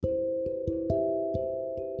Hi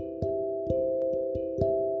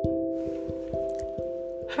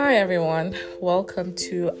everyone, welcome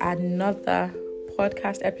to another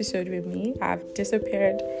podcast episode with me. I've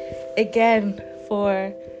disappeared again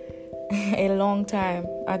for a long time.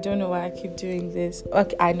 I don't know why I keep doing this.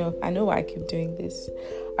 Okay, I know why I keep doing this.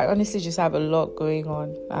 I honestly just have a lot going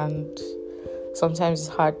on, and sometimes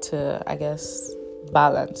it's hard to,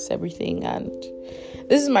 balance everything. And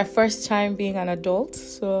this is my first time being an adult,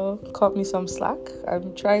 so cut me some slack.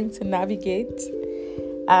 I'm trying to navigate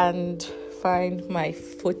and find my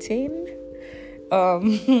footing.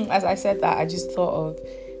 As I said that, I just thought of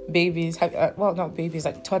babies, not babies,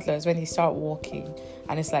 like toddlers, when they start walking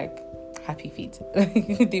and it's like happy feet.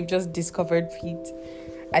 They've just discovered feet.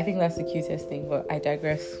 I think that's the cutest thing, but I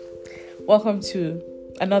digress. Welcome to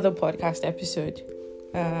another podcast episode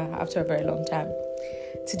after a very long time.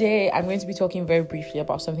 Today, I'm going to be talking very briefly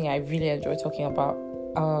about something I really enjoy talking about.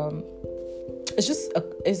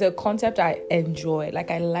 It's a concept I enjoy.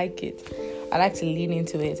 Like, I like it. I like to lean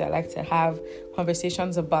into it. I like to have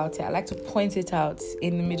conversations about it. I like to point it out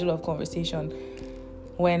in the middle of conversation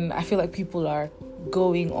when I feel like people are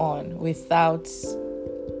going on without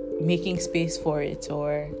making space for it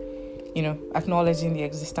or, acknowledging the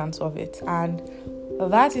existence of it. And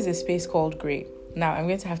that is a space called grey. Now, I'm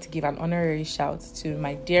going to have to give an honorary shout to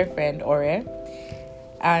my dear friend, Ore.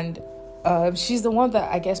 And she's the one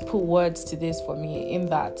that I guess put words to this for me, in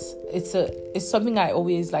that it's something I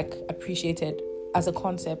always appreciated as a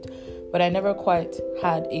concept, but I never quite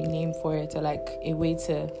had a name for it, or a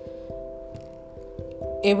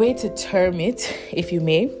way to term it, if you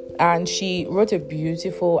may. And she wrote a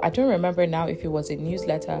beautiful, I don't remember now if it was a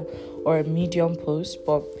newsletter or a Medium post,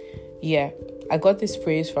 but yeah, I got this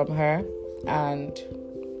phrase from her, and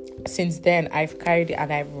since then I've carried it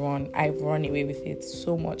and I've run away with it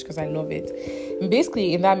so much because I love it. And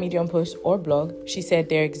basically, in that Medium post or blog, she said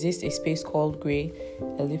there exists a space called grey,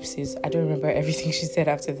 ellipses. I don't remember everything she said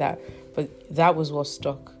after that, but that was what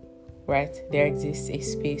stuck, right? There exists a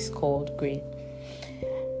space called grey.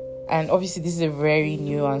 And obviously this is a very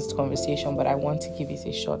nuanced conversation, but I want to give it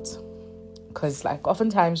a shot, because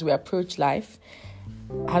oftentimes we approach life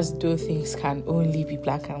as though things can only be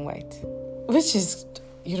black and white, which is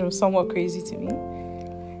somewhat crazy to me,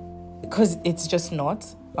 because it's just not.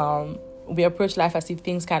 We approach life as if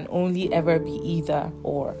things can only ever be either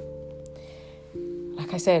or.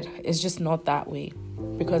 Like I said, it's just not that way,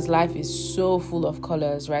 because life is so full of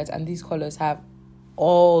colors, right? And these colors have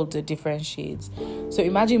all the different shades. So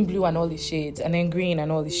imagine blue and all the shades, and then green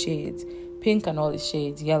and all the shades, pink and all the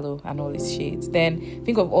shades, yellow and all the shades. Then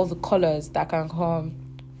think of all the colors that can come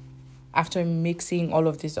after mixing all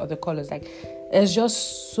of these other colors. There's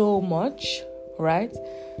just so much, right,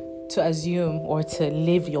 to assume or to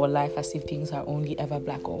live your life as if things are only ever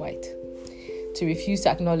black or white. To refuse to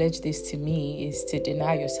acknowledge this, to me, is to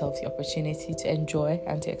deny yourself the opportunity to enjoy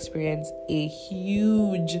and to experience a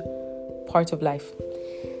huge part of life.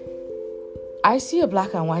 I see a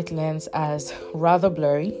black and white lens as rather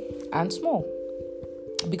blurry and small,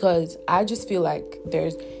 because I just feel like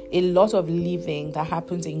there's a lot of living that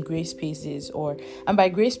happens in grey spaces, and by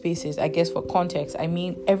grey spaces, I guess for context, I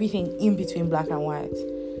mean everything in between black and white.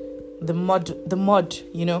 The mud,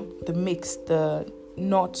 the mix, the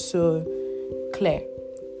not so clear,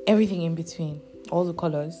 everything in between, all the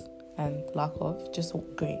colors and lack of, just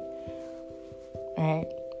grey. Right?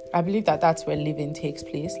 I believe that that's where living takes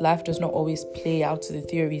place. Life does not always play out to the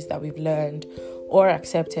theories that we've learned or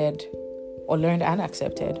accepted, or learned and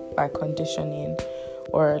accepted by conditioning,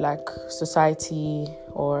 or society,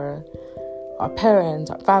 or our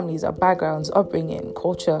parents, our families, our backgrounds, upbringing,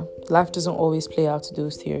 culture. Life doesn't always play out to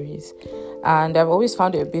those theories. And I've always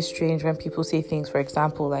found it a bit strange when people say things, for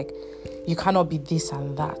example, you cannot be this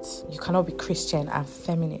and that. You cannot be Christian and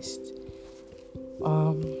feminist.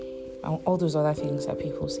 And all those other things that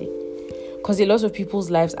people say. Because a lot of people's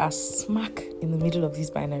lives are smack in the middle of these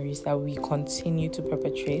binaries that we continue to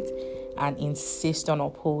perpetrate and insist on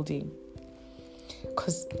upholding.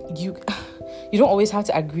 Because you don't always have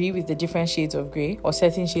to agree with the different shades of grey or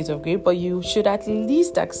certain shades of grey, but you should at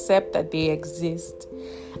least accept that they exist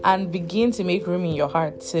and begin to make room in your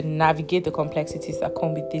heart to navigate the complexities that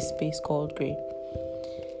come with this space called grey.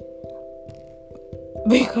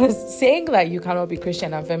 Because saying that you cannot be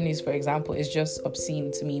Christian and feminist, for example, is just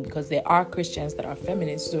obscene to me, because there are Christians that are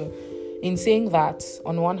feminists. So in saying that,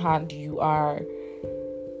 on one hand, you are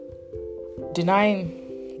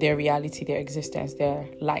denying their reality, their existence, their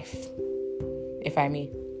life, if I may.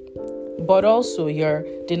 But also you're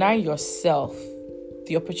denying yourself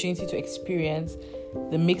the opportunity to experience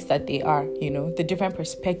the mix that they are, the different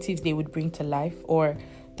perspectives they would bring to life, or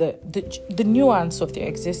the nuance of their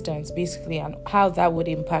existence, basically, and how that would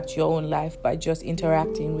impact your own life by just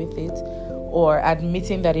interacting with it or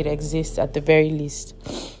admitting that it exists at the very least.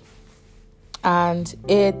 And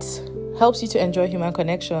it helps you to enjoy human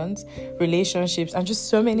connections, relationships, and just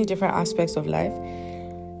so many different aspects of life.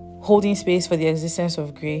 Holding space for the existence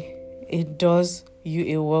of grey, it does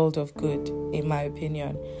you a world of good, in my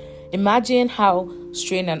opinion. Imagine how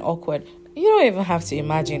strained and awkward. You don't even have to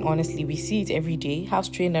imagine, honestly. We see it every day, how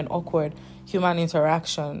strained and awkward human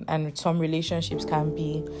interaction and some relationships can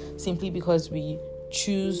be, simply because we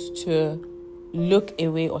choose to look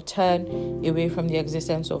away or turn away from the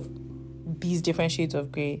existence of these different shades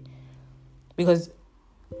of grey. Because,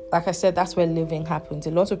 like I said, that's where living happens.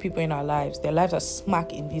 A lot of people in our lives, their lives are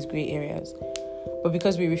smack in these grey areas. But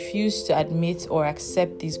because we refuse to admit or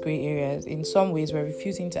accept these grey areas, in some ways we're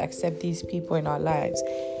refusing to accept these people in our lives,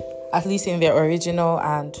 at least in their original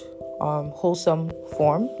and wholesome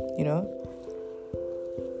form, you know.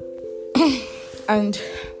 And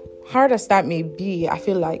hard as that may be, I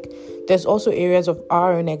feel like there's also areas of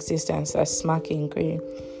our own existence that's smack in grey.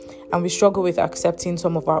 And we struggle with accepting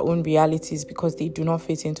some of our own realities because they do not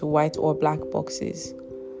fit into white or black boxes.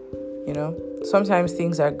 You know, sometimes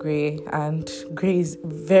things are grey, and grey is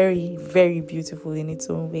very, very beautiful in its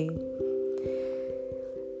own way.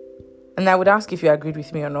 And I would ask if you agreed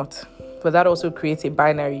with me or not. But that also creates a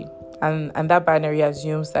binary. And that binary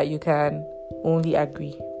assumes that you can only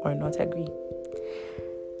agree or not agree.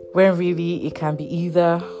 When really it can be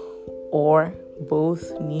either or,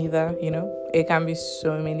 both, neither, you know. It can be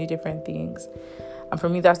so many different things. And for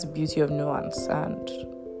me, that's the beauty of nuance. And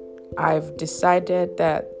I've decided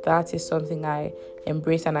that is something I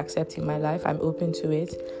embrace and accept in my life. I'm open to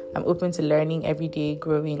it. I'm open to learning every day,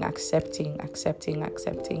 growing, accepting. Accepting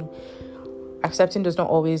does not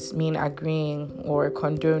always mean agreeing or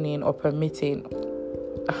condoning or permitting.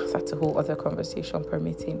 That's a whole other conversation,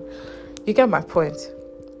 permitting. You get my point.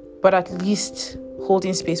 But at least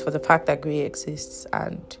holding space for the fact that grey exists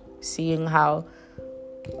and seeing how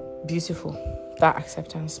beautiful that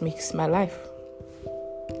acceptance makes my life.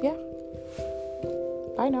 Yeah.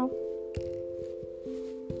 Bye now.